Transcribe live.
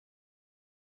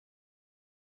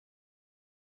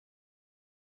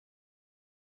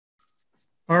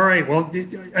All right. Well,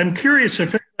 I'm curious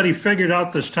if anybody figured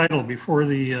out this title before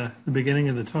the beginning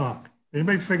of the talk.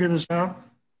 Anybody figure this out?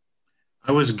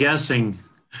 I was guessing.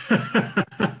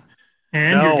 And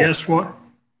your No. guess what?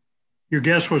 Your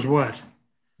guess was what?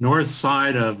 North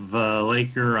side of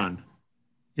Lake Huron.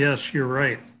 Yes, you're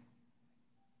right.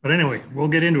 But anyway, we'll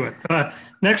get into it.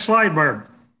 Next slide, Barb.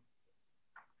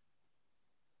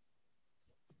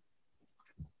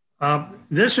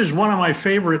 This is one of my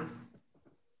favorite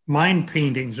mine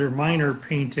paintings or miner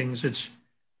paintings. It's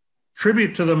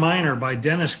Tribute to the Miner by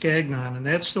Dennis Gagnon, and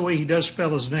that's the way he does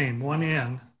spell his name, one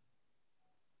N.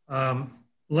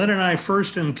 Len and I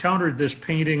first encountered this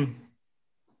painting.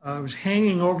 It was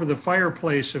hanging over the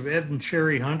fireplace of Ed and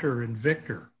Cherry Hunter and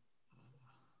Victor.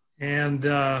 And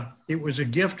it was a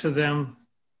gift to them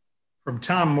from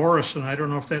Tom Morrison. I don't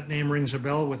know if that name rings a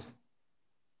bell with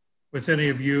any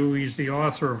of you. He's the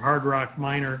author of Hard Rock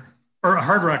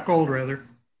Gold, rather.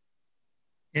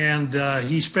 And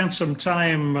he spent some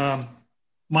time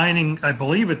mining, I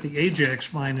believe, at the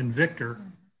Ajax mine in Victor,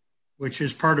 which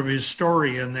is part of his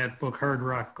story in that book, Hard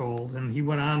Rock Gold. And he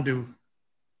went on to,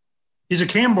 he's a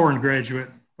Camborne graduate,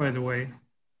 by the way.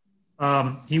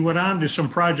 He went on to some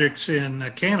projects in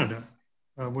Canada,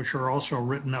 which are also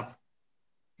written up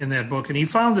in that book. And he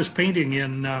found this painting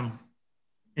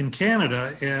in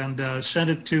Canada and sent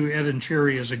it to Ed and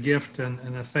Cherry as a gift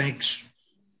and a thanks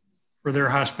for their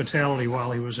hospitality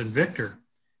while he was in Victor.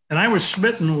 And I was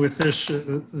smitten with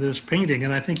this painting,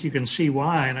 and I think you can see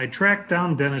why. And I tracked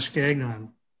down Dennis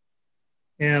Gagnon.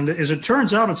 And as it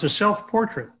turns out, it's a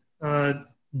self-portrait.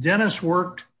 Dennis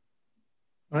worked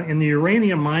in the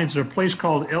uranium mines at a place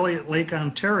called Elliott Lake,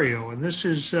 Ontario. And this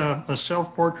is a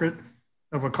self-portrait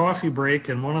of a coffee break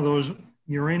in one of those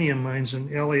uranium mines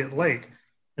in Elliott Lake.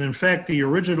 And in fact, the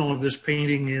original of this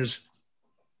painting is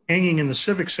hanging in the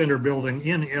Civic Center building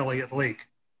in Elliott Lake.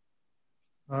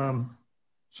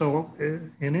 So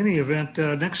in any event,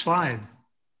 next slide.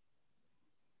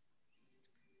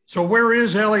 So where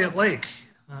is Elliott Lake?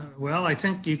 Well, I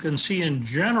think you can see in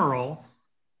general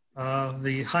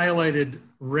the highlighted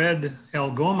red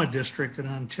Algoma district in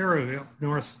Ontario,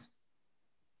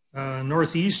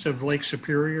 northeast of Lake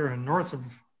Superior and north of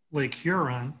Lake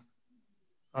Huron.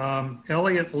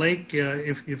 Elliott Lake,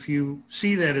 if you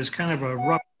see that as kind of a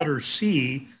rough letter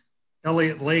C,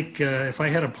 Elliott Lake, if I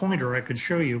had a pointer, I could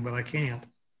show you, but I can't.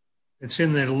 It's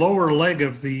in the lower leg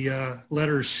of the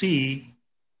letter C,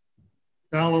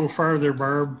 down a little farther,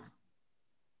 Barb.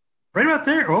 Right about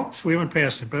there. Oops, we haven't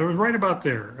passed it, but it was right about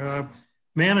there.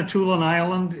 Manitoulin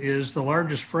Island is the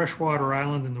largest freshwater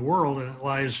island in the world, and it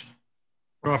lies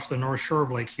off the north shore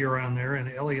of Lake Huron there,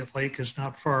 and Elliott Lake is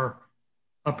not far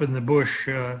up in the bush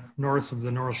north of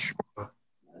the North Shore.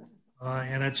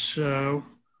 And it's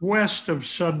west of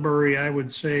Sudbury, I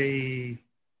would say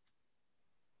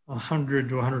 100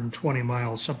 to 120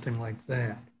 miles, something like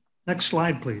that. Next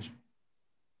slide, please.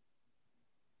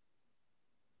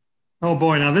 Oh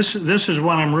boy, now this is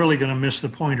one I'm really going to miss the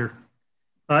pointer.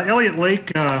 Elliott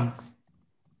Lake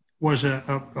was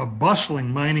a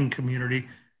bustling mining community.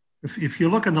 If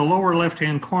you look in the lower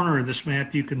left-hand corner of this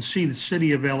map, you can see the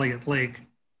city of Elliott Lake.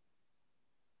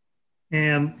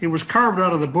 And it was carved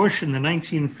out of the bush in the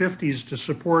 1950s to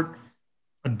support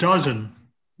a dozen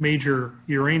major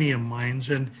uranium mines.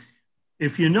 And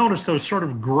if you notice those sort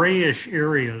of grayish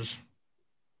areas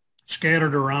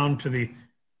scattered around to the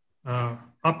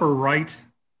upper right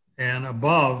and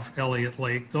above Elliott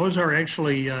Lake, those are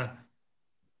actually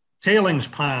tailings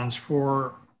ponds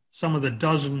for some of the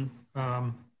dozen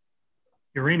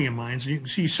uranium mines. You can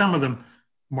see some of them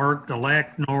marked: the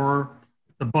Lacknor,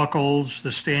 the Buckles,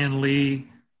 the Stanley,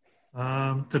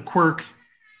 the Quirk,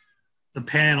 the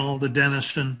Panel, the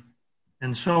Denison,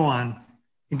 and so on.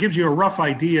 It gives you a rough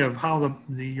idea of how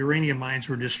the uranium mines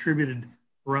were distributed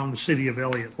around the city of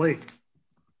Elliott Lake.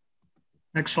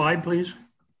 Next slide, please.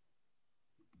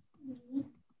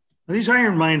 These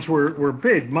iron mines were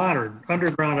big, modern,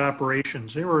 underground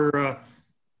operations. They were,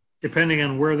 depending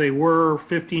on where they were,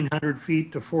 1,500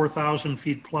 feet to 4,000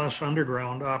 feet plus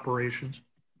underground operations.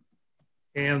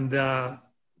 And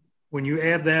when you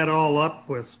add that all up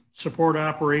with support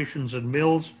operations and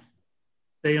mills,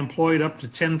 they employed up to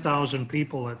 10,000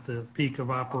 people at the peak of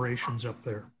operations up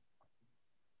there.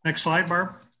 Next slide,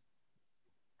 Barb.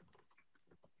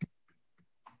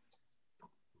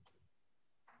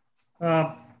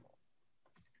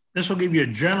 This will give you a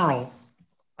general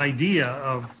idea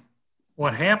of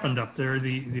what happened up there.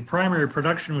 The primary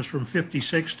production was from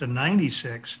 56 to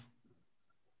 96.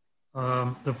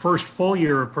 The first full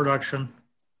year of production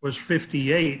was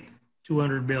 58,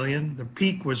 200 million. The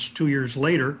peak was 2 years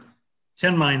later,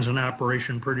 10 mines in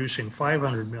operation producing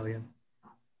 500 million.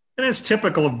 And it's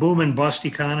typical of boom and bust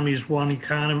economies, one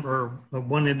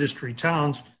industry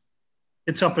towns.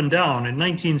 It's up and down. In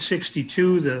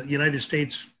 1962, the United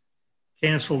States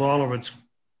canceled all of its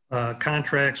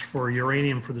contracts for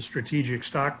uranium for the strategic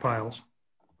stockpiles.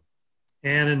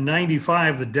 And in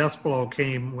 95, the death blow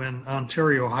came when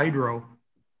Ontario Hydro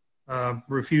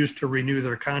refused to renew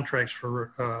their contracts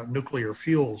for nuclear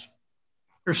fuels.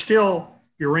 There's still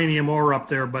uranium ore up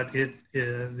there, but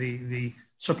the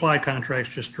supply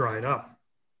contracts just dried up.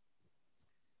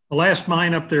 The last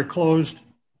mine up there closed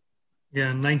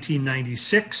in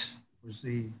 1996. It was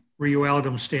the Rio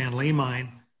Algom Stan Lee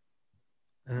mine.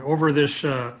 And over this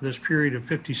period of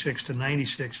 56 to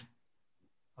 96,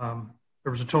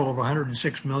 there was a total of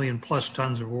 106 million plus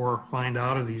tons of ore mined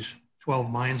out of these 12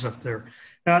 mines up there.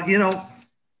 Now,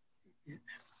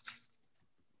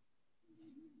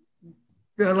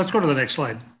 let's go to the next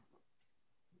slide.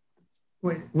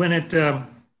 When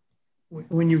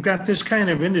you've got this kind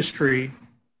of industry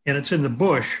and it's in the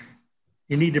bush,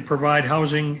 you need to provide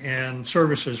housing and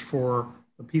services for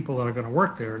the people that are going to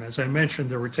work there. And as I mentioned,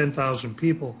 there were 10,000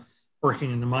 people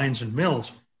working in the mines and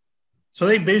mills. So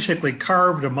they basically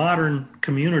carved a modern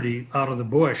community out of the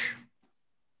bush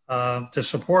to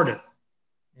support it.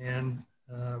 And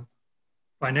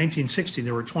by 1960,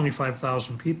 there were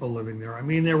 25,000 people living there. I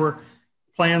mean, there were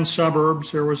planned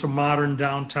suburbs. There was a modern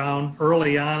downtown.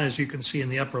 Early on, as you can see in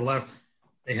the upper left,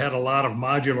 they had a lot of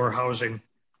modular housing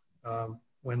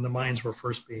when the mines were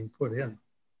first being put in.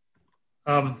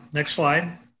 Next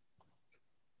slide.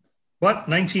 But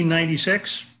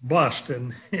 1996, bust.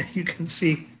 And you can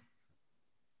see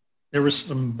there was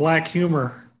some black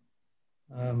humor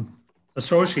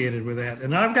associated with that.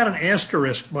 And I've got an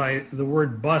asterisk by the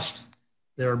word bust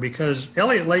there because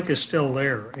Elliott Lake is still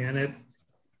there and it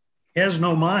has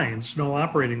no mines, no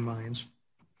operating mines,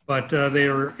 but they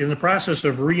are in the process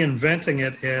of reinventing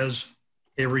it as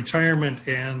a retirement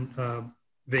and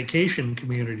vacation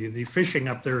community. The fishing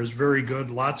up there is very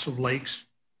good, lots of lakes.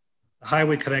 The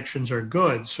highway connections are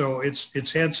good. So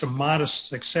it's had some modest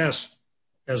success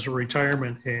as a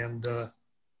retirement and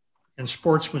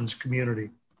sportsman's community.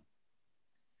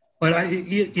 But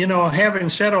having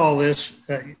said all this,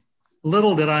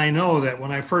 little did I know that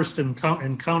when I first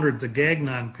encountered the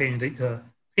Gagnon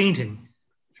painting,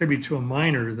 tribute to a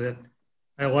miner that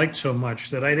I liked so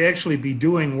much, that I'd actually be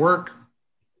doing work,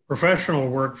 professional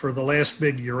work for the last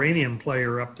big uranium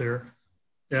player up there,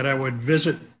 that I would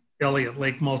visit Elliott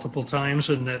Lake multiple times,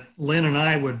 and that Lynn and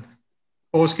I would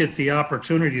both get the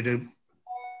opportunity to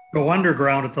go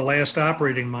underground at the last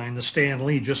operating mine, the Stan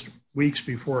Lee, just weeks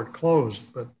before it closed.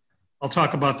 But I'll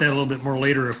talk about that a little bit more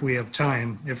later if we have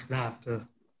time. If not, don't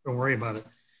worry about it.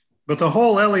 But the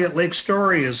whole Elliott Lake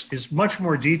story is much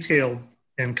more detailed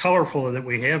and colorful than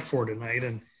we have for tonight.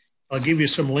 And I'll give you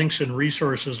some links and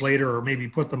resources later, or maybe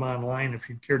put them online if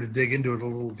you'd care to dig into it a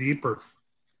little deeper.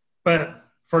 But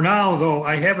for now, though,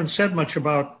 I haven't said much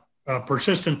about a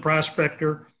persistent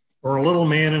prospector or a little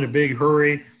man in a big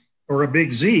hurry or a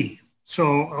big Z.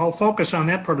 So I'll focus on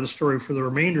that part of the story for the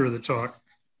remainder of the talk.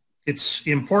 It's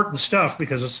important stuff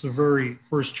because it's the very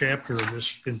first chapter of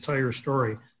this entire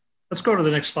story. Let's go to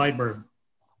the next slide, Barb.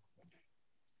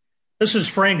 This is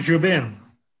Frank Jubin.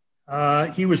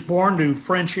 He was born to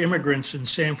French immigrants in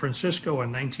San Francisco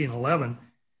in 1911,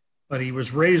 but he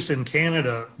was raised in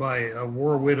Canada by a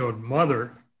war-widowed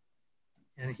mother.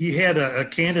 And he had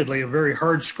candidly a very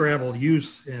hard-scrabble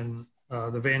youth in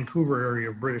the Vancouver area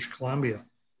of British Columbia.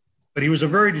 But he was a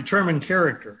very determined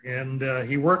character, and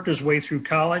he worked his way through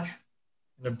college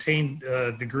and obtained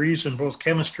degrees in both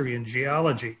chemistry and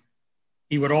geology.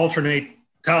 He would alternate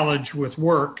college with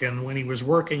work, and when he was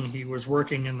working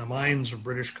in the mines of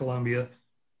British Columbia,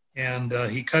 and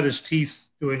he cut his teeth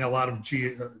doing a lot of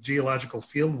geological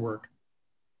field work.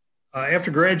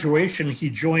 After graduation, he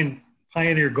joined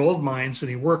Pioneer Gold Mines, and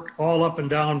he worked all up and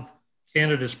down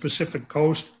Canada's Pacific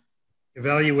coast,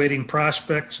 evaluating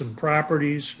prospects and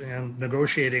properties and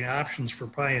negotiating options for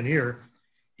Pioneer.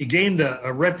 He gained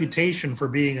a reputation for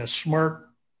being a smart,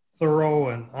 thorough,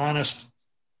 and honest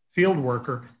field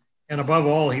worker. And above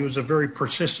all, he was a very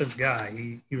persistent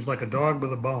guy. He was like a dog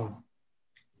with a bone.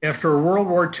 After World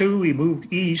War II, he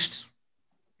moved east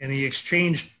and he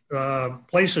exchanged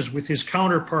places with his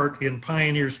counterpart in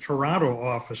Pioneer's Toronto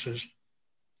offices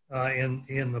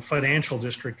in the financial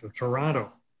district of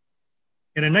Toronto.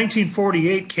 And in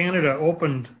 1948, Canada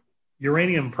opened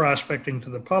uranium prospecting to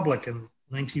the public. In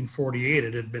 1948,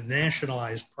 it had been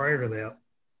nationalized prior to that.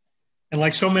 And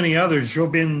like so many others,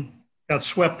 Jobin got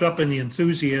swept up in the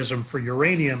enthusiasm for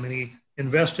uranium, and he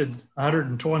invested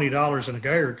 $120 in a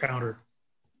Geiger counter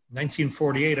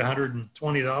 1948,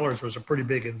 $120 was a pretty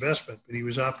big investment, but he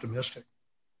was optimistic.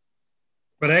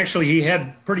 But actually, he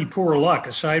had pretty poor luck.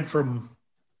 Aside from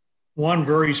one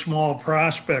very small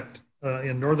prospect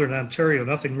in northern Ontario,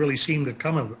 nothing really seemed to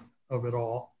come of it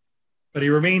all. But he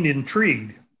remained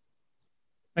intrigued.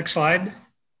 Next slide.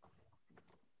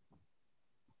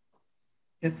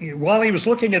 While he was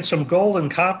looking at some gold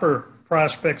and copper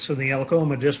prospects in the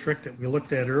Algoma district that we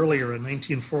looked at earlier in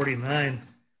 1949,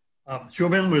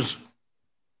 Jobin was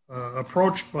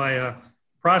approached by a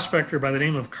prospector by the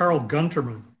name of Carl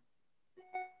Gunterman.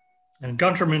 And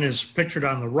Gunterman is pictured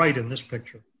on the right in this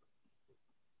picture.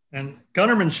 And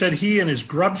Gunterman said he and his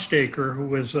grubstaker, who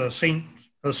was a Sault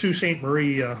Ste.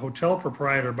 Marie hotel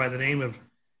proprietor by the name of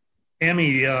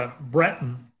Emmy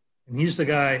Breton, and he's the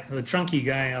guy, the chunky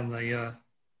guy on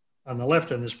the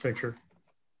left in this picture,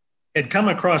 had come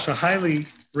across a highly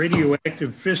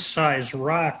radioactive fist-sized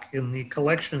rock in the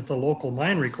collection at the local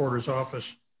mine recorder's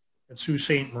office at Sault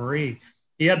Ste. Marie.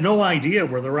 He had no idea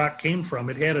where the rock came from.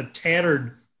 It had a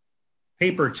tattered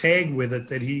paper tag with it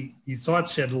that he thought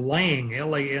said Lang,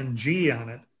 L-A-N-G on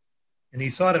it. And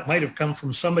he thought it might have come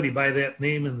from somebody by that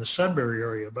name in the Sudbury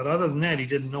area. But other than that, he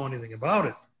didn't know anything about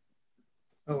it.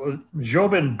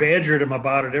 Jobin badgered him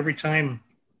about it every time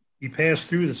he passed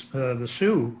through the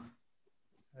Sioux.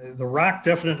 The rock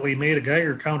definitely made a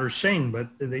Geiger counter sing, but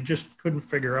they just couldn't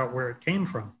figure out where it came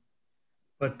from.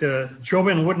 But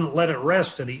Jobin wouldn't let it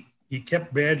rest, and he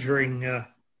kept badgering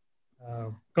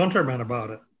Gunterman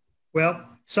about it. Well,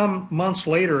 some months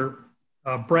later,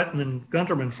 Breton and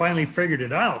Gunterman finally figured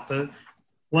it out. The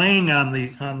Lang on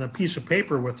the piece of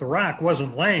paper with the rock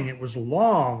wasn't Lang, it was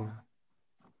Long.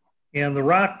 And the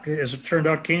rock, as it turned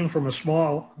out, came from a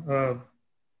small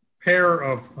pair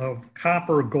of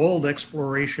copper gold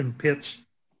exploration pits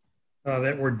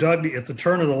that were dug at the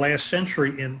turn of the last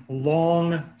century in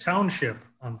Long Township,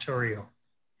 Ontario,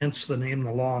 hence the name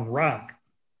the Long Rock.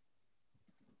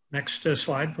 Next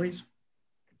slide, please.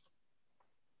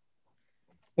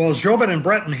 Well, as Jobin and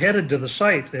Breton headed to the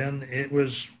site, then it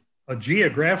was a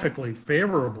geographically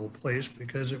favorable place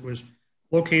because it was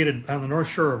located on the north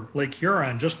shore of Lake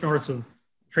Huron, just north of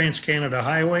Trans-Canada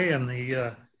Highway and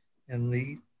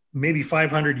the maybe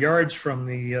 500 yards from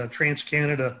the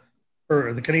Trans-Canada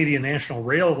or the Canadian National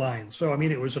Rail line. So, I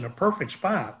mean, it was in a perfect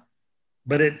spot,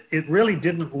 but it really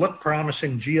didn't look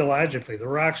promising geologically. The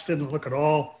rocks didn't look at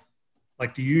all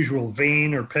like the usual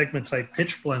vein or pegmatite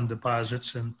pitchblende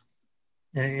deposits, and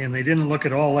they didn't look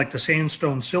at all like the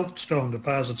sandstone, siltstone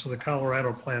deposits of the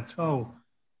Colorado Plateau.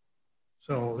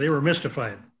 So they were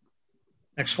mystified.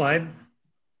 Next slide.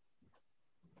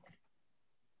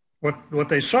 What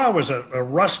they saw was a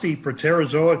rusty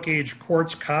Proterozoic age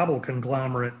quartz cobble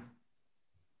conglomerate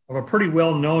of a pretty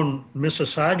well-known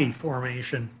Mississauga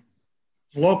formation,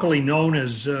 locally known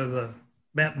as the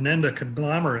Matinenda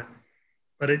conglomerate.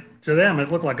 But to them,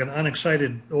 it looked like an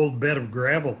unexcited old bed of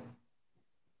gravel.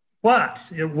 But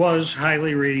it was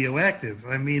highly radioactive.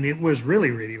 I mean, it was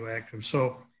really radioactive.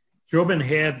 So Jobin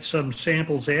had some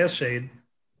samples assayed,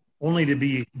 only to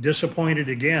be disappointed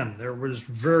again. There was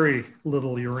very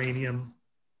little uranium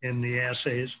in the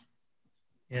assays.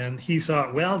 And he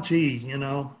thought, well, gee,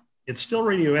 it's still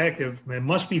radioactive. It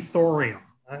must be thorium.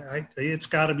 It's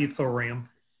got to be thorium.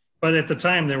 But at the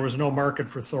time, there was no market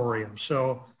for thorium.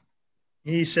 So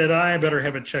he said, I better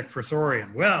have it checked for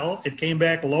thorium. Well, it came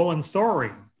back low in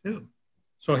thorium, too.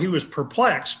 So he was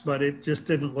perplexed, but it just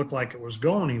didn't look like it was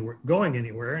going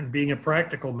anywhere. And being a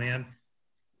practical man,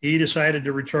 he decided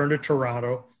to return to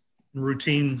Toronto and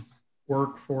routine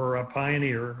work for a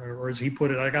Pioneer, or as he put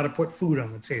it, I got to put food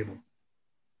on the table.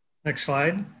 Next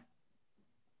slide.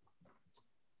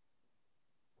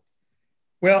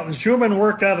 Well, Jobin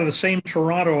worked out of the same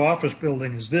Toronto office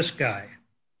building as this guy,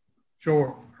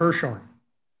 Joe Hirshhorn.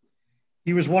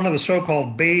 He was one of the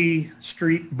so-called Bay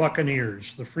Street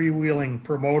Buccaneers, the freewheeling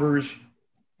promoters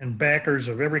and backers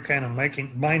of every kind of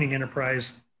mining enterprise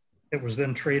that was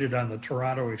then traded on the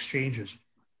Toronto exchanges.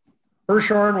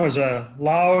 Hirshhorn was a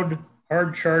loud,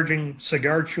 hard-charging,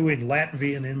 cigar-chewing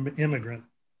Latvian immigrant.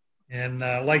 And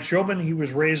like Jobin, he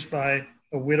was raised by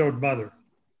a widowed mother.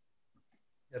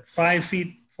 At 5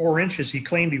 feet 4 inches, he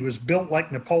claimed he was built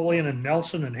like Napoleon and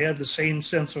Nelson and had the same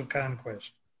sense of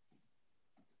conquest.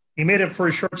 He made up for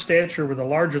his short stature with a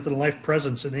larger-than-life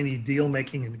presence in any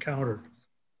deal-making encounter.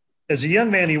 As a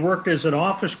young man, he worked as an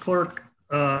office clerk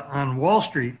on Wall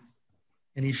Street,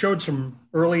 and he showed some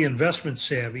early investment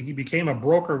savvy. He became a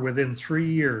broker within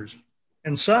 3 years,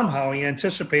 and somehow he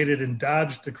anticipated and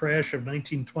dodged the crash of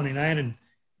 1929 and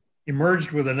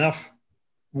emerged with enough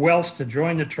wealth to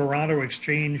join the Toronto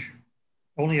Exchange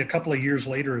only a couple of years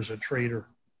later as a trader.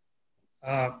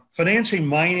 Financing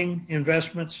mining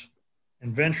investments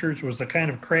and ventures was the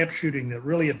kind of crap shooting that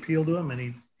really appealed to him,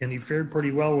 and he fared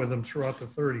pretty well with them throughout the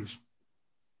 30s.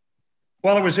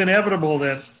 Well, it was inevitable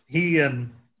that he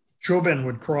and Jobin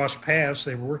would cross paths.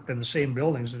 They worked in the same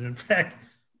buildings, and in fact,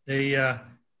 they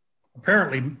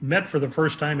apparently met for the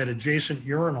first time at adjacent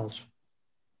urinals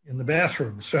in the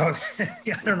bathroom. So I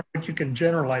don't know what you can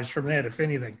generalize from that, if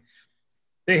anything.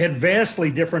 They had vastly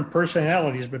different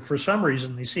personalities, but for some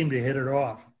reason they seemed to hit it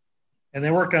off. And they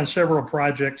worked on several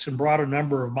projects and brought a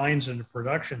number of mines into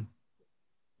production.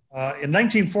 In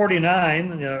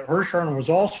 1949, Hirshhorn was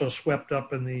also swept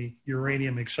up in the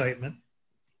uranium excitement.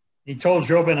 He told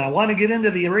Jobin, I want to get into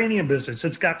the uranium business.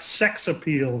 It's got sex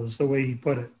appeal, is the way he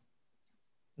put it.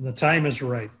 And the time is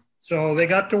right. So they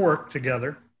got to work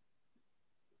together.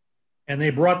 And they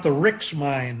brought the Ricks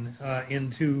mine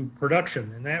into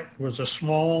production. And that was a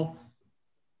small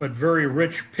but very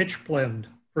rich pitch blende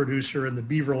producer in the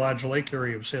Beaver Lodge Lake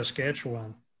area of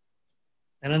Saskatchewan.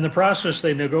 And in the process,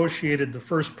 they negotiated the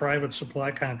first private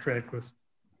supply contract with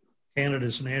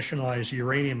Canada's nationalized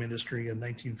uranium industry in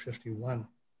 1951.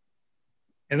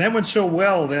 And that went so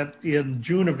well that in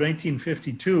June of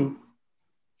 1952,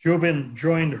 Jobin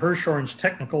joined Hirshhorn's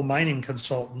Technical Mining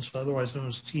Consultants, otherwise known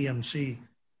as TMC,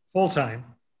 full-time,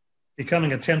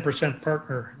 becoming a 10%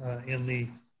 partner in the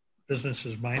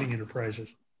business's mining enterprises.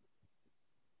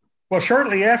 Well,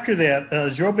 shortly after that,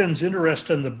 Jobin's interest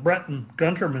in the Breton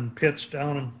Gunterman pits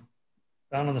down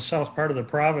in the south part of the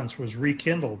province was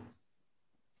rekindled.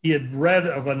 He had read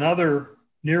of another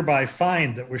nearby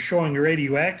find that was showing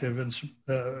radioactivity,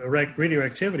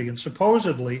 and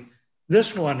supposedly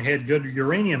this one had good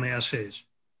uranium assays.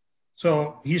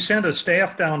 So he sent a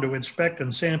staff down to inspect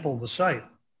and sample the site.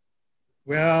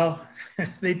 Well,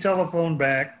 they telephoned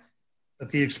back that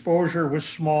the exposure was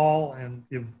small and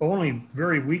only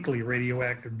very weakly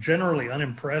radioactive, generally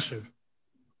unimpressive.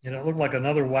 And it looked like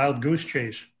another wild goose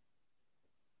chase.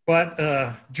 But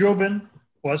Jobin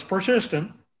was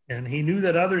persistent, and he knew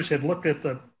that others had looked at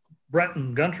the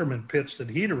Breton Gunterman pits that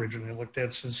he'd originally looked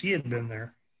at since he had been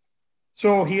there.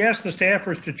 So he asked the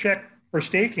staffers to check for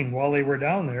staking while they were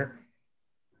down there.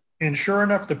 And sure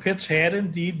enough, the pits had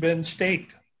indeed been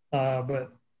staked.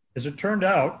 But as it turned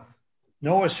out,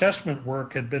 no assessment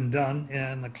work had been done,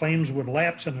 and the claims would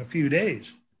lapse in a few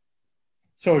days.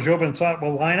 So Jobin thought,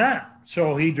 well, why not?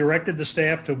 So he directed the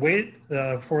staff to wait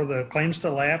for the claims to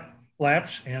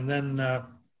lapse and then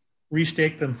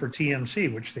restake them for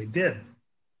TMC, which they did.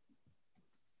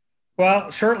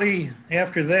 Well, shortly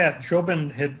after that,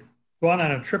 Jobin had gone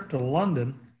on a trip to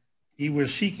London. He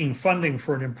was seeking funding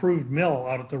for an improved mill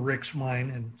out at the Ricks mine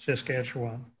in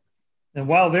Saskatchewan. And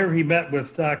while there, he met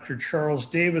with Dr. Charles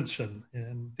Davidson.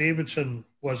 And Davidson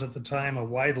was at the time a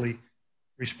widely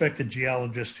respected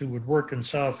geologist who would work in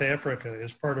South Africa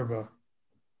as part of a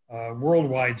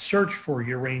worldwide search for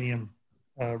uranium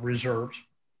reserves.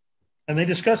 And they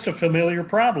discussed a familiar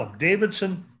problem.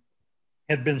 Davidson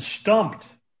had been stumped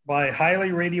by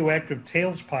highly radioactive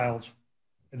tails piles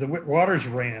the waters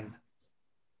ran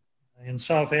in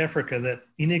South Africa that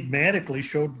enigmatically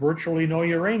showed virtually no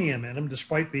uranium in them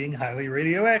despite being highly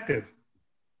radioactive.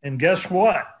 And guess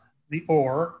what? The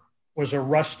ore was a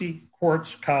rusty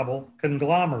quartz cobble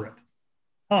conglomerate.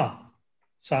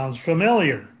 Sounds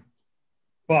familiar.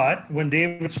 But when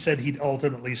David said he'd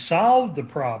ultimately solved the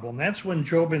problem, that's when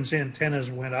Jobin's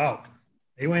antennas went out.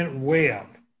 They went way out.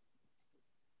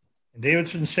 And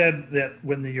Davidson said that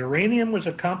when the uranium was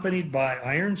accompanied by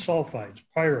iron sulfides,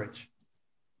 pyrites,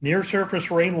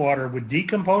 near-surface rainwater would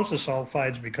decompose the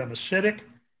sulfides, become acidic,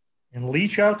 and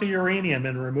leach out the uranium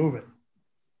and remove it.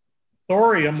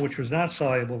 Thorium, which was not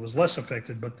soluble, was less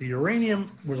affected, but the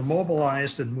uranium was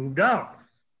mobilized and moved out.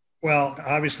 Well,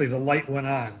 obviously the light went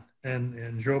on,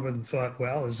 and Jobin thought,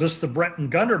 well, is this the Breton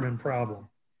Gunterman problem?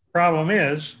 Problem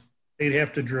is, they'd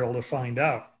have to drill to find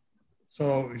out.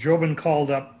 So Jobin called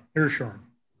up Hirshhorn.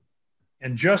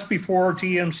 And just before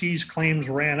TMC's claims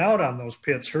ran out on those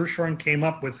pits, Hirshhorn came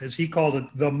up with, as he called it,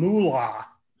 the moolah,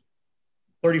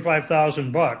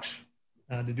 $35,000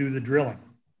 to do the drilling.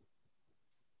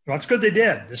 Well, it's good they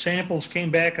did. The samples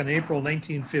came back in April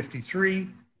 1953,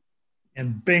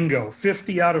 and bingo,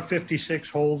 50 out of 56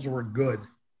 holes were good.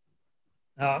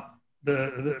 Now,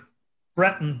 the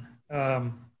Breton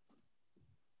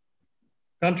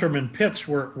Gunterman pits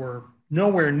were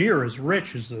nowhere near as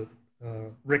rich as the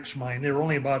Ricks mine. They were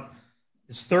only about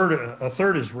a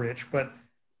third as rich, but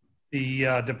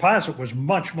the deposit was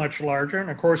much, much larger. And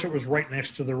of course, it was right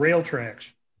next to the rail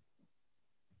tracks.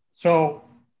 So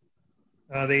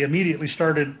they immediately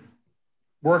started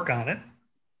work on it.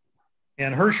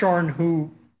 And Hirshhorn,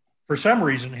 who for some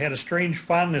reason, had a strange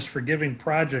fondness for giving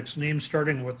projects names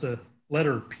starting with the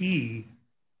letter P,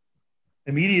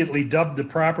 immediately dubbed the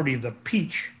property the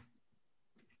Peach.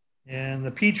 And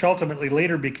the Peach ultimately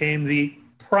later became the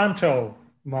Pronto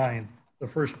mine, the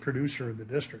first producer of the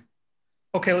district.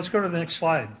 Okay, let's go to the next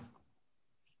slide.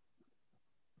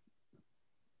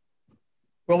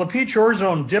 Well, the Peach ore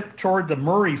zone dipped toward the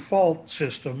Murray Fault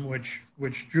system, which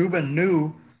Jubin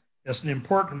knew as an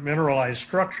important mineralized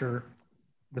structure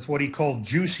with what he called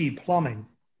juicy plumbing.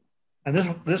 And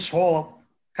this whole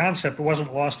concept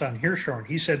wasn't lost on Hirschhorn.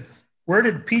 He said, "Where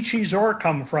did Peachy's ore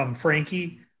come from,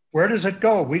 Frankie? Where does it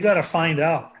go? We got to find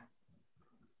out."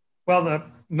 Well, the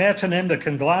Matinenda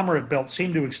conglomerate belt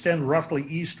seemed to extend roughly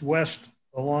east-west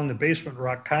along the basement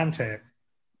rock contact.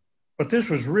 But this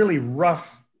was really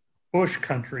rough bush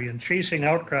country, and chasing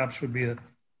outcrops would be a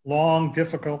long,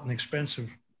 difficult, and expensive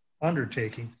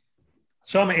undertaking.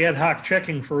 Some ad hoc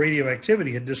checking for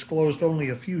radioactivity had disclosed only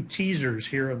a few teasers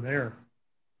here and there.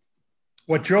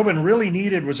 What Jobin really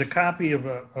needed was a copy of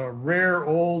a rare,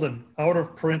 old, and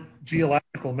out-of-print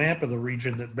geological map of the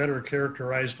region that better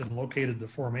characterized and located the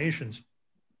formations.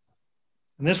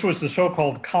 And this was the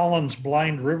so-called Collins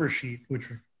Blind River Sheet, which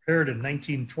was prepared in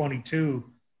 1922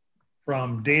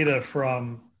 from data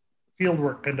from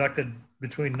fieldwork conducted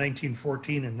between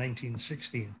 1914 and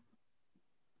 1916.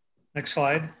 Next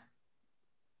slide.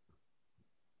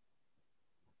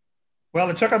 Well,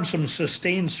 it took them some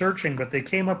sustained searching, but they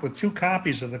came up with two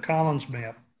copies of the Collins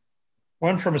map,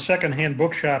 one from a secondhand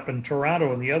bookshop in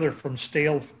Toronto and the other from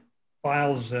stale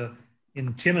files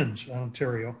in Timmins,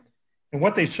 Ontario. And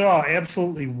what they saw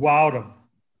absolutely wowed them.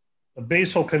 The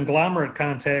basal conglomerate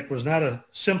contact was not a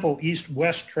simple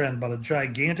east-west trend, but a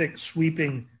gigantic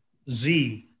sweeping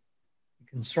Z. You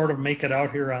can sort of make it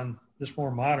out here on this more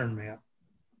modern map.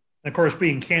 And of course,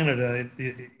 being Canada,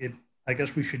 I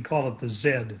guess we should call it the Z,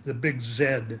 the big Z.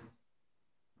 And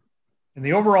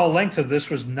the overall length of this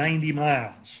was 90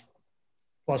 miles,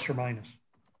 plus or minus.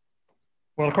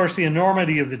 Well, of course, the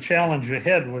enormity of the challenge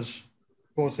ahead was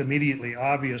both immediately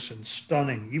obvious and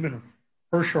stunning. Even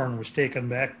Hirschhorn was taken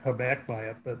aback by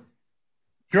it. But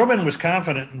Jobin was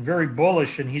confident and very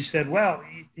bullish, and he said, well,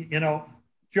 you know,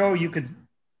 Joe, you could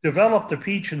develop the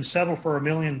Peach and settle for $1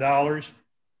 million,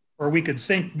 or we could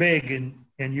think big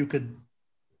and you could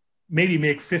maybe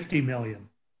make 50 million.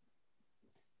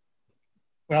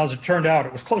 Well, as it turned out,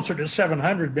 it was closer to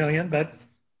 700 million, but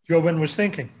Jobin was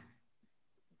thinking.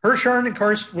 Hirschhorn, of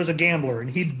course, was a gambler, and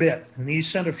he'd bet, and he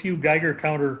sent a few Geiger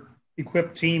counter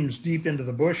equipped teams deep into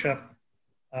the bush up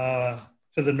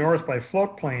to the north by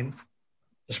float plane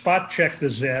to spot check the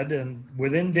Z, and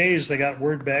within days they got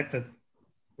word back that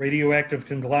radioactive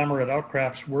conglomerate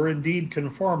outcrops were indeed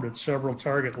conformed at several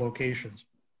target locations.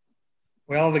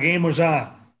 Well, the game was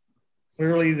on.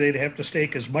 Clearly, they'd have to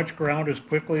stake as much ground as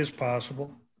quickly as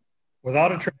possible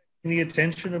without attracting the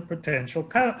attention of potential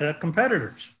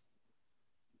competitors.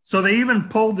 So they even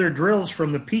pulled their drills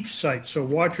from the Peach site so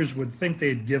watchers would think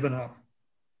they'd given up.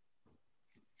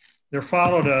 There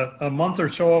followed a month or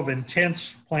so of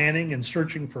intense planning and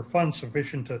searching for funds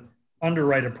sufficient to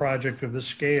underwrite a project of this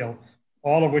scale,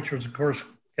 all of which was, of course,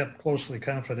 kept closely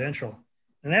confidential.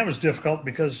 And that was difficult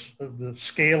because of the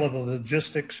scale of the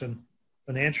logistics and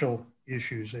financial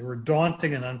issues. They were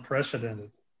daunting and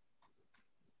unprecedented.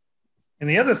 And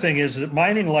the other thing is that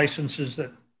mining licenses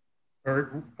that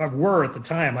were at the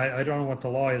time, I don't know what the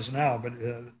law is now, but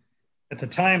at the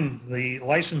time, the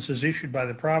licenses issued by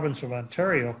the province of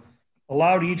Ontario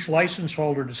allowed each license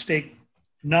holder to stake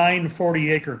 9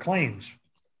 40-acre claims.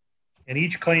 And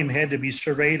each claim had to be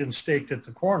surveyed and staked at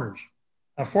the corners.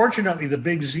 Now, fortunately, the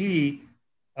Big Z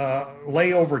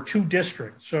lay over 2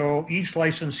 districts, so each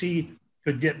licensee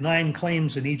could get 9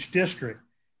 claims in each district.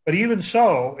 But even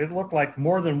so, it looked like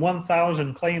more than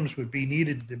 1,000 claims would be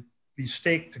needed to be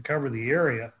staked to cover the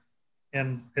area,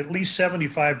 and at least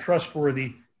 75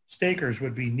 trustworthy stakers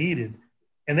would be needed.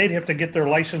 And they'd have to get their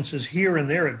licenses here and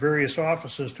there at various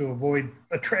offices to avoid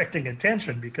attracting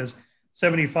attention, because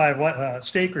 75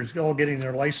 stakers all getting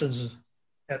their licenses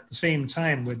at the same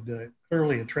time would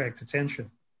clearly attract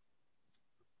attention.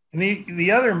 And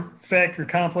the other factor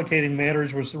complicating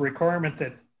matters was the requirement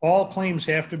that all claims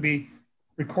have to be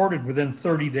recorded within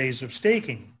 30 days of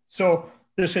staking. So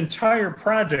this entire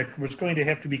project was going to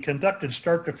have to be conducted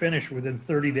start to finish within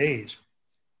 30 days.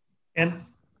 And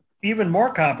even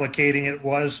more complicating it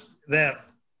was that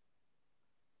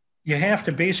you have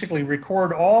to basically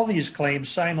record all these claims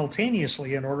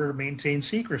simultaneously in order to maintain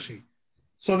secrecy.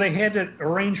 So they had to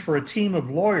arrange for a team of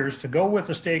lawyers to go with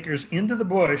the stakers into the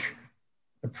bush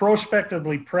to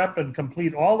prospectively prep and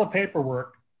complete all the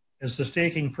paperwork as the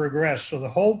staking progressed. So the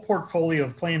whole portfolio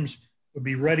of claims would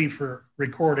be ready for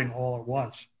recording all at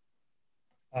once.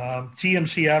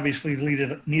 TMC obviously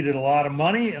needed a lot of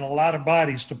money and a lot of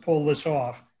bodies to pull this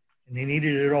off, and they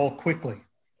needed it all quickly.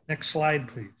 Next slide,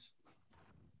 please.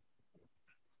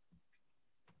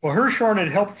 Well, Hirshhorn had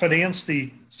helped finance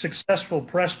the successful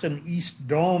Preston East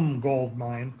Dome gold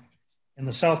mine in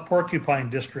the South Porcupine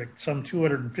district, some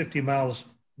 250 miles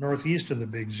northeast of the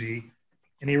Big Z,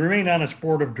 and he remained on its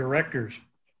board of directors.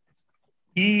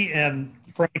 He and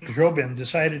Frank Jobin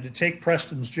decided to take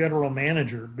Preston's general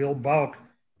manager, Bill Bauk,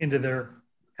 into their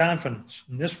confidence.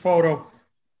 In this photo,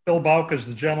 Bill Bauk is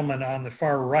the gentleman on the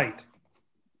far right.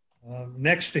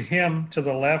 Next to him, to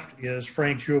the left, is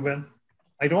Frank Jobin.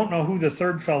 I don't know who the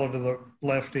third fellow to the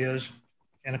left is,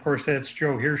 and of course that's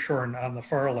Joe Hirshhorn on the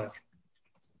far left.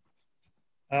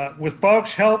 With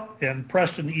Bauk's help and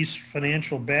Preston East's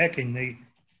financial backing, they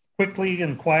quickly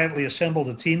and quietly assembled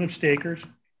a team of stakers,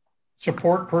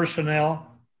 support personnel,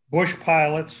 bush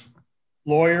pilots,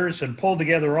 lawyers, and pulled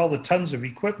together all the tons of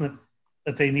equipment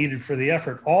that they needed for the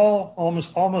effort.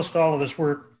 Almost all of this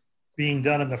work being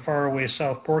done in the faraway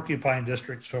South Porcupine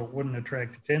district, so it wouldn't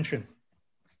attract attention.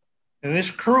 And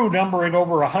this crew, numbering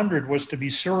over 100, was to be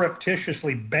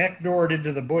surreptitiously backdoored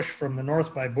into the bush from the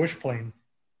north by bush plane,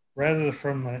 rather than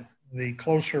from the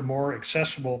closer, more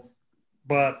accessible,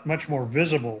 but much more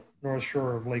visible north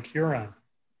shore of Lake Huron.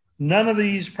 None of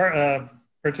these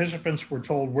participants were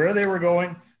told where they were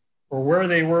going or where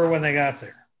they were when they got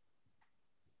there.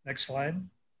 Next slide.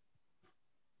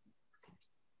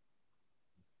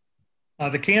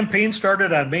 The campaign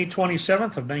started on May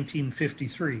 27th of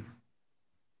 1953.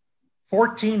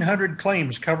 1,400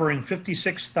 claims covering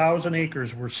 56,000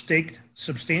 acres were staked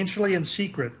substantially in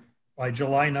secret by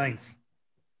July 9th.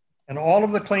 And all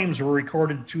of the claims were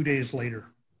recorded 2 days later.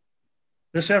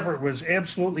 This effort was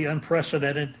absolutely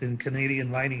unprecedented in Canadian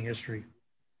mining history.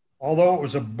 Although it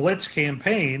was a blitz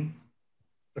campaign,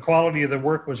 the quality of the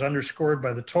work was underscored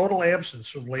by the total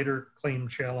absence of later claim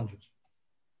challenges.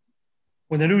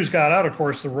 When the news got out, of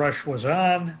course, the rush was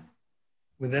on.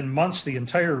 Within months, the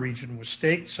entire region was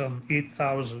staked, some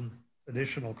 8,000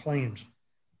 additional claims.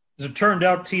 As it turned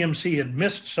out, TMC had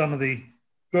missed some of the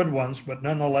good ones, but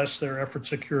nonetheless, their efforts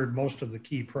secured most of the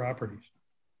key properties.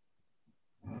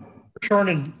 Hirshhorn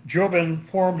and Jobin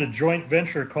formed a joint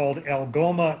venture called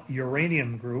Algoma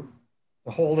Uranium Group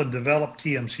to hold and develop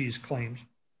TMC's claims.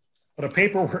 But a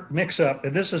paperwork mix-up,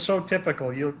 and this is so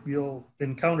typical, you'll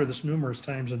encounter this numerous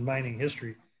times in mining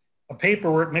history. A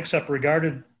paperwork mix-up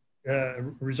resulted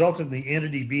in the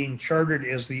entity being chartered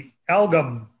as the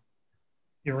Algom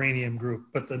Uranium Group,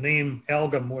 but the name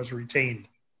Algom was retained.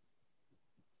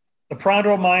 The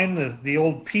Pronto mine, the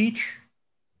old Peach,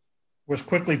 was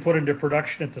quickly put into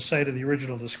production at the site of the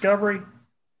original discovery,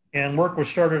 and work was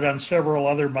started on several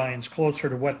other mines closer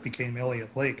to what became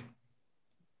Elliott Lake.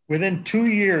 Within 2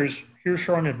 years,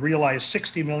 Hirshhorn had realized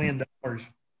 $60 million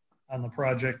on the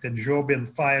project, and Jobin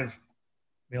 $5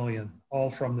 million, all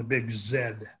from the Big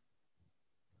Z.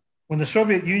 When the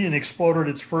Soviet Union exploded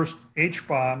its first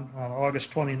H-bomb on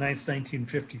August 29,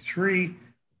 1953,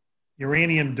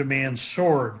 uranium demand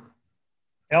soared.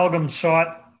 Algom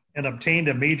sought and obtained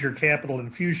a major capital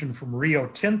infusion from Rio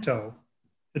Tinto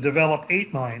to develop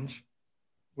 8 mines,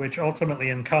 which ultimately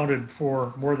accounted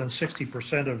for more than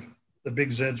 60% of the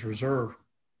Big Z's reserve.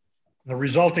 The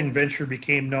resulting venture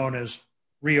became known as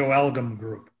Rio Algom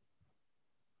Group.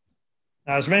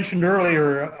 Now, as mentioned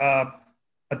earlier,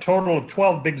 a total of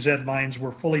 12 Big Z mines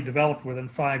were fully developed within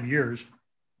 5 years,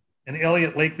 and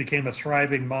Elliott Lake became a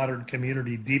thriving modern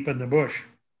community deep in the bush.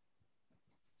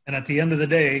 And at the end of the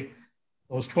day,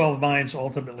 those 12 mines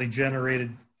ultimately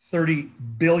generated $30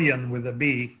 billion with a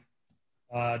B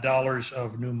dollars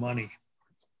of new money.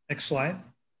 Next slide.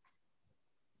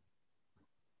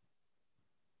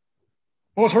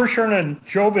 Both Hirshhorn and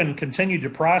Jobin continued to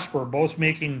prosper, both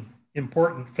making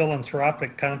important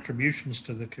philanthropic contributions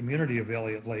to the community of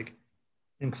Elliott Lake,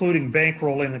 including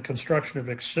bankrolling the construction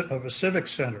of a civic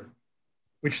center,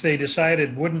 which they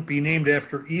decided wouldn't be named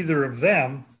after either of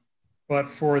them, but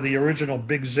for the original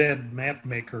Big Z map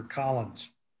maker, Collins.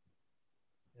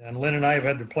 And Lynn and I have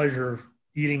had the pleasure of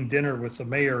eating dinner with the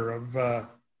mayor of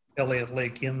Elliott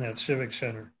Lake in that civic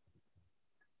center.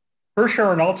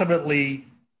 Hirshhorn ultimately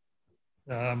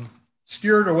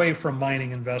steered away from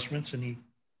mining investments, and he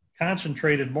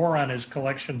concentrated more on his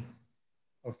collection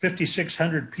of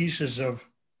 5,600 pieces of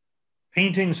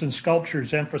paintings and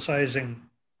sculptures emphasizing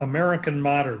American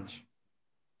moderns.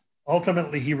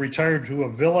 Ultimately, he retired to a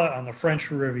villa on the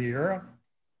French Riviera.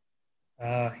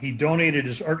 He donated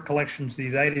his art collection to the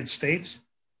United States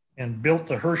and built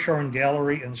the Hirshhorn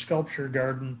Gallery and Sculpture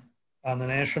Garden on the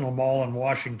National Mall in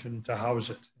Washington to house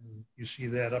it. And you see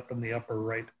that up in the upper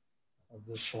right of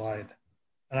this slide.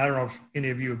 And I don't know if any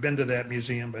of you have been to that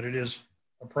museum, but it is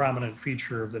a prominent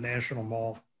feature of the National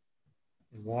Mall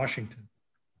in Washington.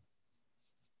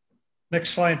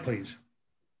 Next slide, please.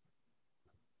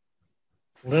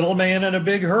 Little Man in a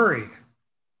Big Hurry.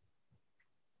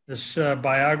 This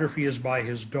biography is by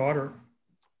his daughter.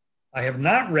 I have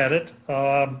not read it,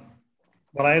 but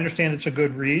I understand it's a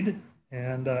good read,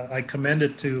 and I commend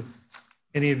it to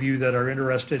any of you that are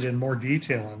interested in more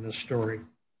detail on this story.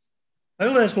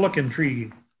 It does look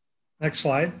intriguing. Next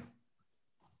slide.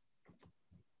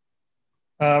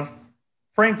 Frank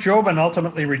Jobin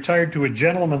ultimately retired to a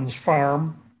gentleman's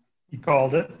farm, he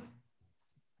called it,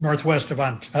 northwest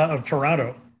of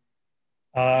Toronto.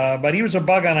 But he was a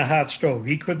bug on a hot stove.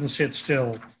 He couldn't sit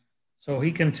still. So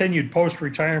he continued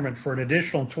post-retirement for an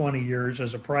additional 20 years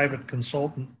as a private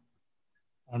consultant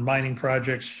on mining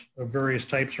projects of various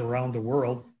types around the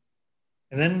world.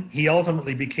 And then he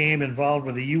ultimately became involved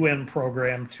with a UN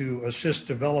program to assist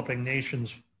developing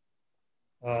nations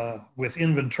with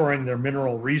inventorying their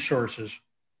mineral resources.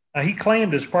 Now, he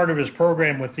claimed as part of his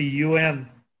program with the UN,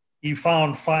 he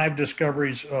found 5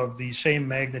 discoveries of the same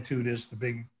magnitude as the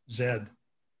Big Z.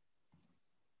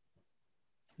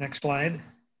 Next slide.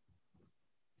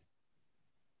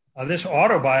 This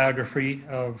autobiography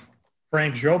of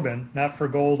Frank Jobin, Not for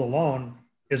Gold Alone,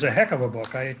 is a heck of a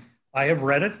book. I have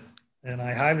read it, and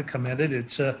I highly commend it.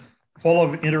 It's full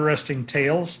of interesting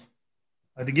tales.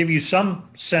 To give you some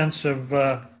sense of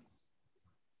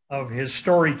his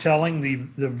storytelling,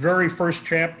 the very first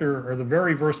chapter or the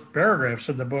very first paragraphs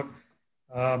of the book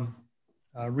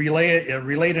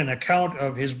relate an account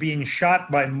of his being shot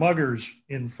by muggers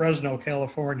in Fresno,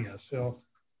 California. So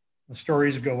the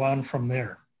stories go on from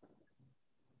there.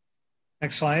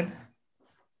 Next slide.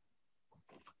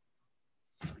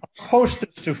 I'll post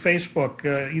this to Facebook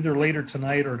either later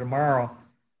tonight or tomorrow.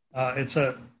 It's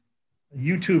a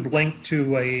YouTube link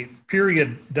to a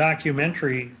period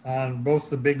documentary on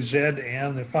both the Big Z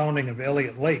and the founding of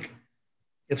Elliott Lake.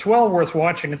 It's well worth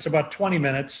watching. It's about 20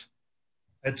 minutes.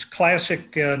 It's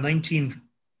classic 1950s,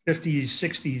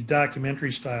 60s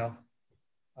documentary style.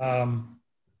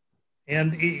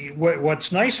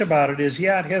 What's nice about it is,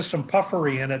 yeah, it has some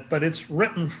puffery in it, but it's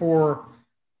written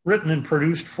and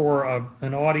produced for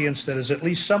an audience that is at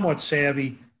least somewhat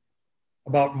savvy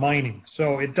about mining.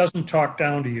 So it doesn't talk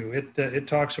down to you. It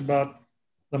talks about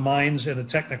the mines in a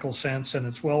technical sense, and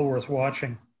it's well worth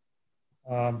watching.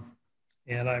 And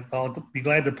I'll be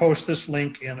glad to post this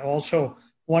link. And also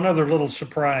one other little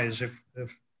surprise, if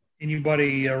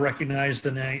anybody recognizes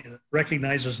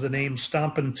the name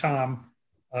Stompin' Tom,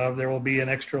 there will be an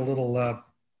extra little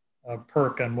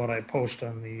perk on what I post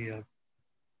on the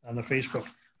Facebook.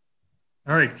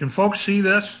 All right, can folks see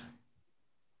this?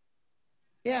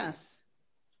 Yes.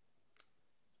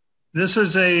 This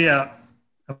is a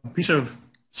piece of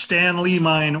Stan Lee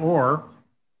mine ore,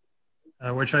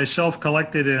 which I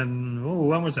self-collected in,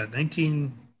 when was that,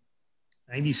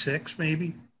 1996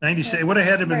 maybe? 96, it would have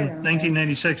had to have been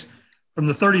 1996, from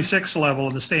the 36th level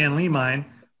of the Stan Lee mine.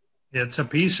 It's a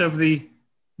piece of the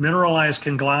mineralized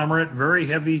conglomerate, very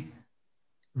heavily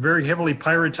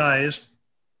pyritized,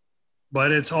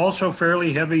 but it's also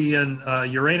fairly heavy in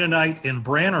uraninite and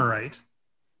brannerite,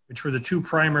 which were the 2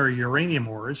 primary uranium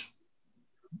ores.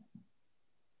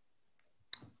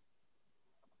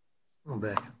 Go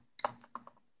back.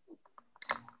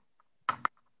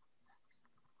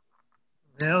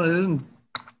 Well, it isn't.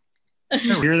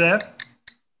 You hear that?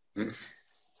 You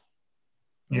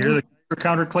hear the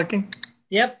counter clicking?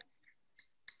 Yep.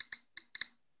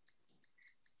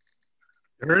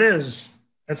 There it is.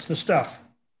 That's the stuff.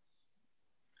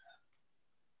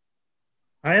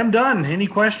 I am done. Any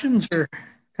questions or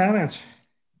comments?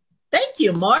 Thank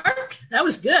you, Mark. That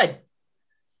was good.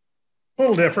 A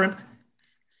little different.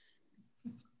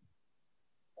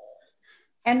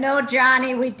 And no,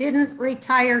 Johnny, we didn't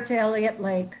retire to Elliott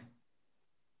Lake.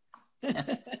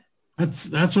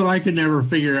 That's what I could never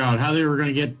figure out, how they were going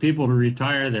to get people to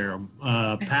retire there.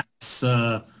 Pat's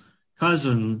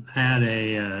cousin had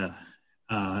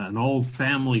an old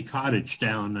family cottage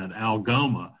down at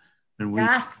Algoma, and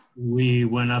we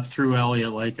went up through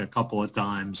Elliott Lake a couple of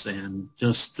times, and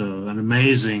just an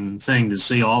amazing thing to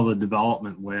see all the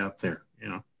development way up there, you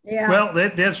know. Yeah. Well,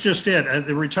 that's just it.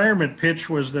 The retirement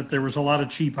pitch was that there was a lot of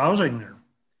cheap housing there.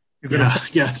 You could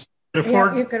afford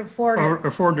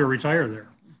to retire there.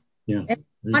 Yeah. If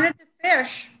you wanted to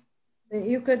fish,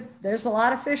 there's a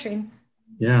lot of fishing.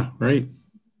 Yeah, right.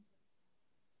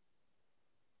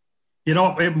 You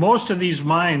know, most of these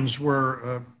mines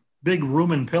were big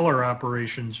room and pillar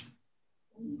operations.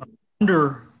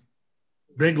 under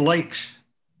big lakes,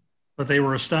 but they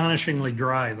were astonishingly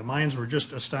dry. The mines were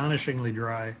just astonishingly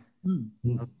dry. The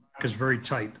rock is very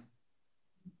tight.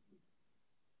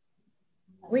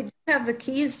 We do have the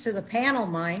keys to the panel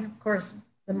mine. Of course,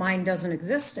 the mine doesn't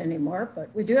exist anymore,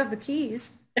 but we do have the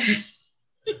keys.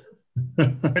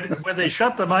 When they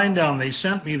shut the mine down, they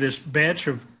sent me this batch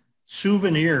of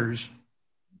souvenirs,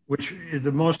 which is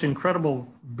the most incredible,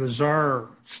 bizarre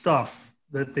stuff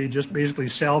that they just basically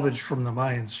salvaged from the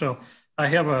mine. So I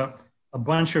have a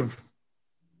bunch of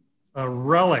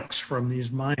relics from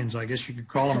these mines. I guess you could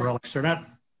call them relics. They're not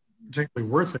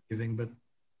particularly worth anything, but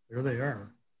there they are.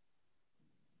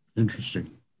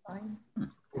 Interesting.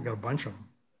 We've got a bunch of them.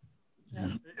 Yeah.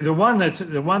 The one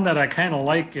that I kind of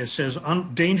like, it says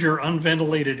danger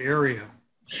unventilated area.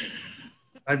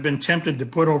 I've been tempted to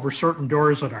put over certain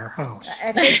doors in our house.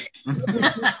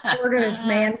 Order his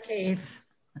man cave.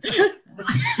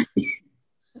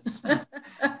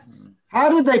 How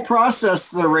did they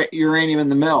process the uranium in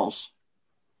the mills?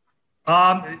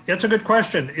 It's a good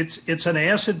question. It's an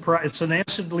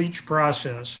acid leach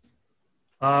process.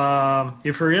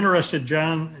 If you're interested,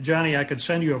 Johnny, I could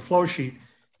send you a flow sheet.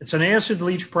 It's an acid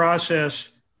leach process,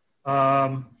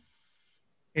 and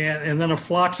then a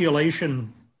flocculation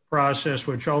process,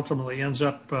 which ultimately ends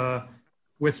up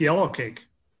with yellow cake.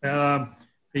 The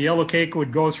yellow cake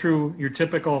would go through your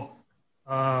typical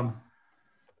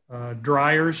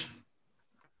dryers,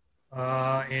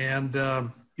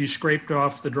 and be scraped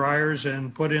off the dryers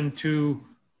and put into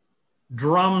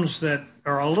drums that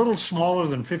are a little smaller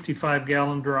than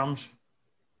 55-gallon drums,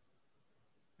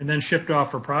 and then shipped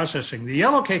off for processing. The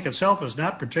yellow cake itself is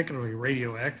not particularly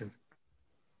radioactive.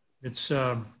 It's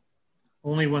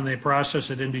only when they process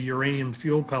it into uranium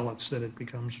fuel pellets that it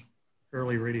becomes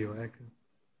fairly radioactive.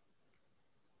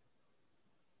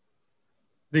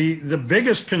 The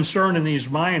biggest concern in these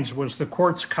mines was the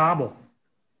quartz cobble.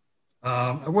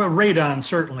 Well, radon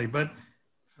certainly, but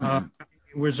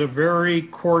it was a very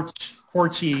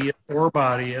quartzy ore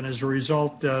body, and as a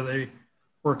result, they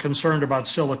were concerned about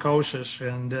silicosis,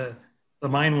 and the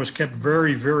mine was kept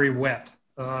very, very wet.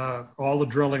 All the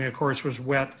drilling, of course, was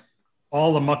wet.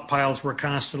 All the muck piles were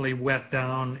constantly wet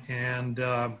down, and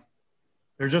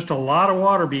there's just a lot of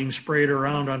water being sprayed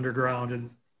around underground. And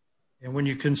when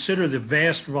you consider the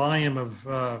vast volume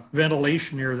of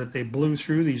ventilation air that they blew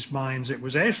through these mines, it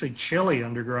was actually chilly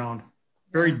underground,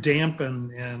 very damp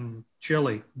and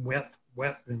chilly, wet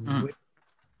and wet.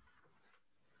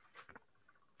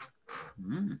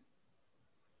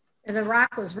 And the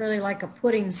rock was really like a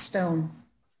pudding stone.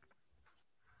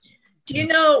 Do you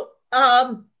know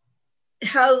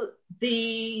how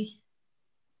the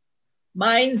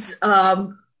mines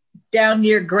down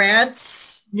near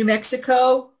Grants, New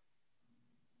Mexico,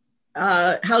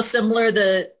 how similar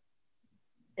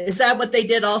is that what they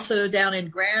did also down in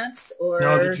Grants? Or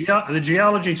no, the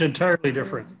geology is entirely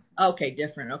different. Okay,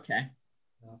 different. Okay.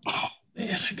 Oh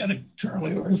man, I got a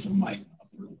Charlie. Where's the mic?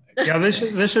 Yeah, this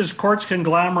is quartz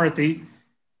conglomerate. The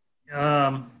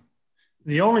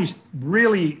only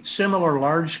really similar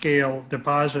large-scale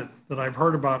deposit that I've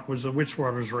heard about was the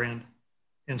Witwatersrand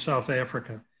in South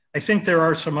Africa. I think there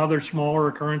are some other smaller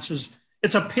occurrences.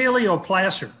 It's a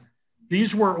paleoplacer.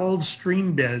 These were old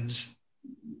stream beds.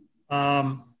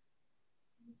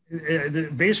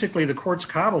 Basically, the quartz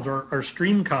cobbles are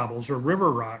stream cobbles or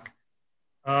river rock.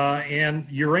 And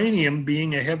uranium,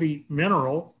 being a heavy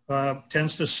mineral,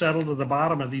 tends to settle to the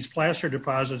bottom of these placer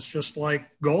deposits just like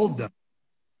gold does.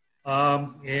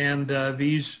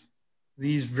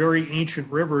 These very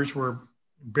ancient rivers were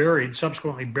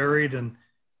subsequently buried,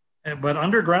 but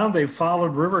underground they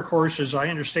followed river courses, I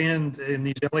understand, in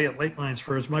these Elliott Lake mines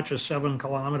for as much as 7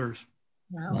 kilometers.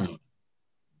 Wow.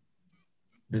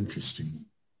 Interesting.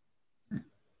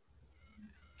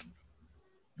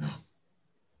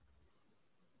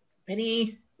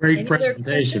 Great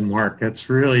presentation, Mark. That's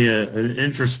really an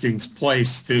interesting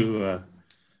place to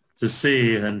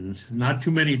see, and not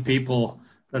too many people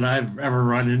that I've ever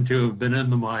run into have been in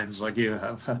the mines like you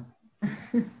have.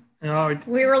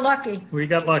 We were lucky. We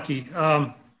got lucky.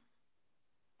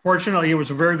 Fortunately, it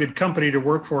was a very good company to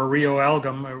work for, Rio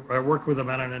Algam. I worked with them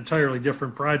on an entirely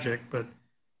different project, but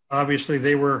obviously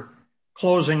they were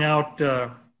closing out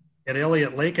at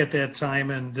Elliott Lake at that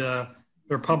time, and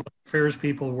their public affairs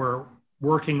people were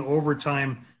working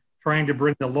overtime trying to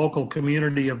bring the local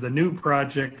community of the new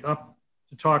project up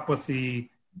to talk with the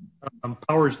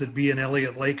powers that be in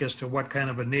Elliott Lake as to what kind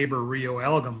of a neighbor Rio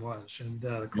Algam was. And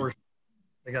of course,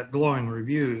 they got glowing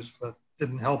reviews, but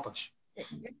didn't help us.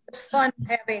 It's fun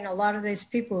having a lot of these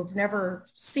people who've never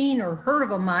seen or heard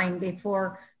of a mine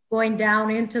before going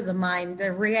down into the mine.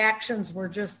 Their reactions were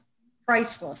just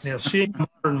priceless. Yeah, seeing a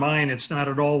modern mine, it's not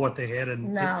at all what they had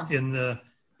in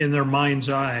their mind's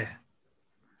eye.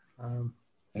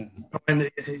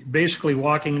 And basically,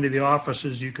 walking into the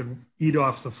offices, you could eat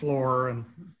off the floor, and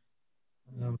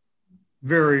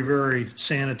very, very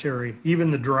sanitary.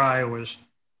 Even the dry was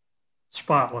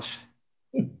spotless.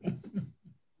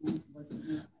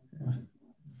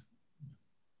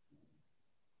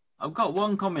 I've got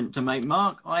one comment to make,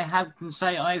 Mark. I have to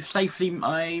say I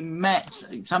met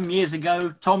some years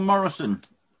ago Tom Morrison.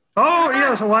 Oh,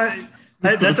 yeah. So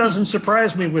that doesn't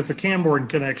surprise me with the Camborne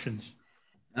connections.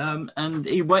 And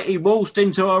he waltzed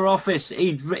into our office.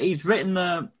 He's written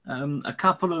a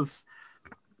couple of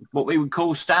what we would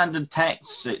call standard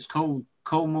texts. It's called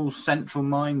Cornwall's Central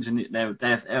Mines, and they're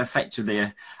effectively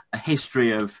a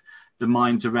history of the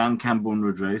mines around Camborne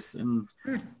Woodruff. And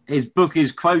his book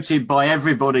is quoted by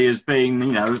everybody as being,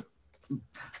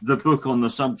 the book on the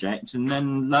subject. And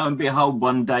then lo and behold,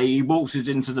 one day he waltzes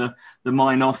into the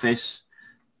mine office,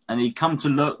 and he come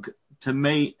to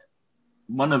meet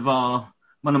one of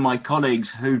my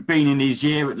colleagues who'd been in his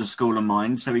year at the School of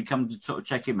Mines. So he come to sort of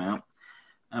check him out.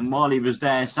 And while he was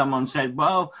there, someone said,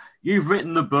 well, you've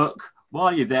written the book.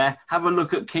 While you're there, have a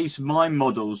look at Keith's mine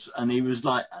models. And he was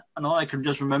like, and I can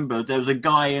just remember there was a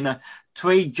guy in a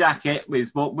tweed jacket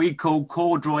with what we call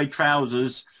corduroy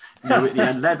trousers. He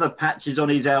had leather patches on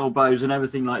his elbows and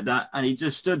everything like that. And he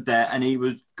just stood there and he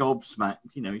was gobsmacked.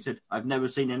 He said, I've never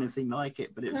seen anything like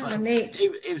it. But it was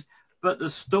it was, but the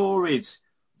stories,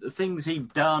 the things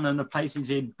he'd done and the places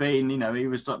he'd been, he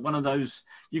was like one of those,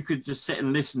 you could just sit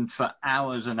and listen for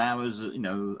hours and hours, of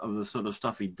the sort of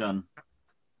stuff he'd done.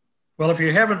 Well, if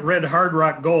you haven't read Hard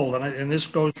Rock Gold, and this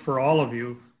goes for all of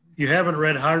you, if you haven't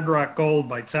read Hard Rock Gold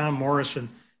by Tom Morrison,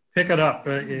 pick it up.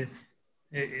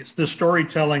 It's the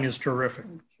storytelling is terrific.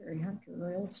 Cherry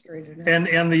Hunter illustrated it.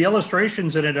 And the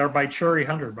illustrations in it are by Cherry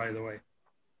Hunter, by the way.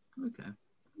 Okay.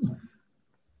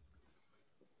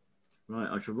 Right,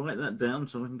 I should write that down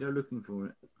so I can go looking for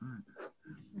it.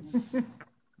 Right.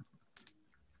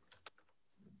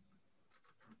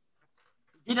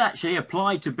 He did actually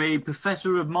apply to be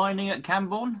Professor of Mining at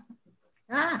Camborne.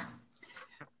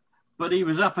 But he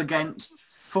was up against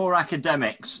 4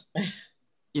 academics,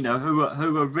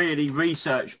 who were really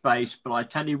research-based. But I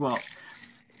tell you what,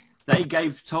 they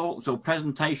gave talks or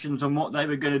presentations on what they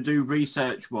were going to do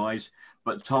research-wise,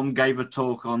 but Tom gave a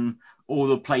talk on all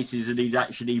the places that he'd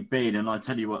actually been. And I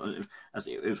tell you what,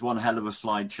 it was one hell of a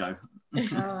slideshow.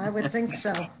 Oh, I would think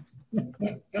so.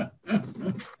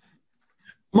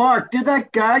 Mark, did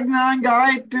that Gagnon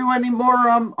guy do any more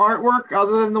artwork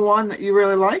other than the one that you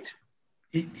really liked?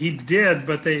 He did,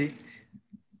 but I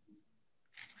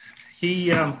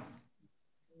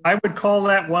would call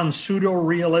that one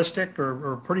pseudo-realistic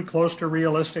or pretty close to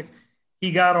realistic.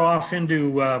 He got off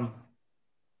into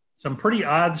some pretty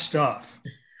odd stuff.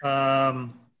 Very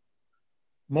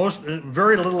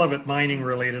little of it mining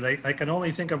related. I can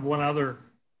only think of one other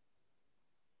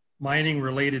mining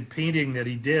related painting that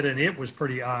he did, and it was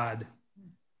pretty odd.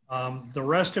 The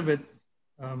rest of it,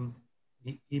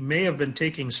 he may have been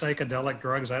taking psychedelic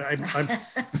drugs. I'm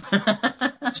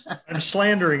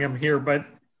slandering him here, but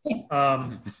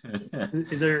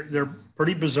they're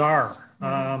pretty bizarre.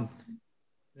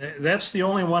 That's the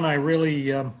only one I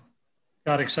really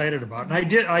got excited about, and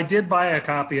I did buy a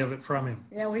copy of it from him.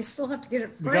 Yeah, we still have to get it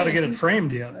framed. We got to get it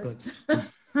framed yet,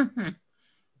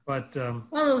 but one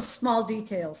of those small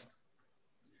details.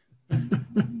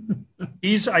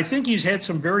 I think he's had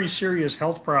some very serious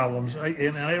health problems,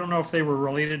 and I don't know if they were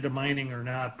related to mining or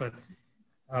not, but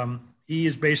he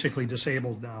is basically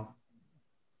disabled now.